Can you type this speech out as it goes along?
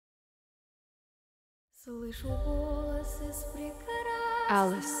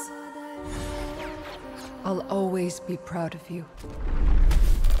Alice, I'll always be proud of you.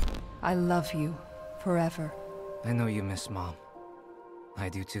 I love you forever. I know you miss Mom. I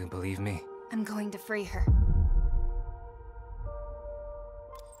do too, believe me. I'm going to free her.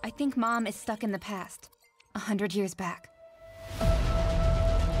 I think Mom is stuck in the past, 100 years back.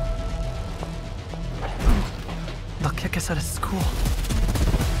 They'll kick us out of school.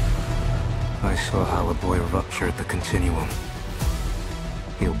 I saw how a boy ruptured the continuum.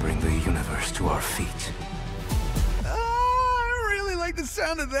 He'll bring the universe to our feet. I really like the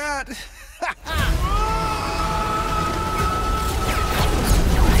sound of that.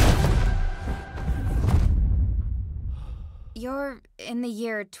 You're in the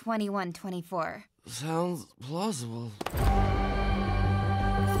year 2124. Sounds plausible.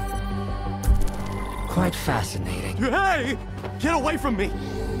 Quite fascinating. Hey! Get away from me!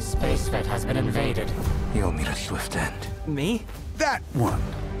 Space Fed has been invaded. You'll meet a swift end. Me? That one.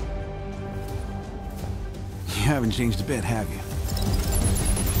 You haven't changed a bit, have you?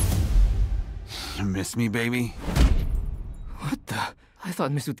 You miss me, baby? What the? I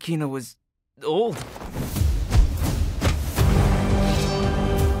thought Miss Utkina was old.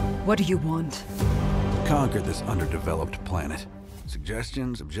 What do you want? Conquer this underdeveloped planet.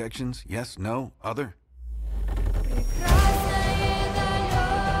 Suggestions, objections, yes, no, other?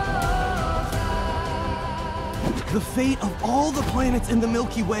 The fate of all the planets in the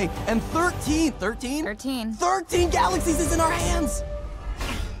Milky Way, and 13 galaxies is in our hands!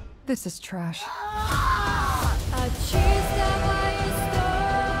 This is trash.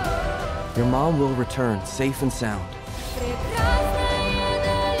 Your mom will return, safe and sound.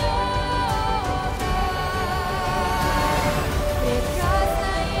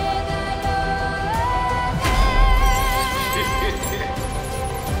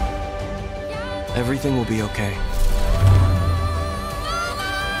 Everything will be okay.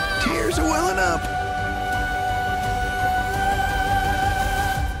 Tears are welling up.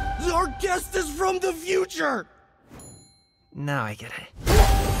 Our guest is from the future! Now I get it.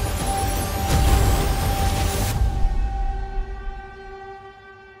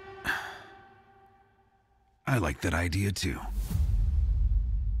 I like that idea too.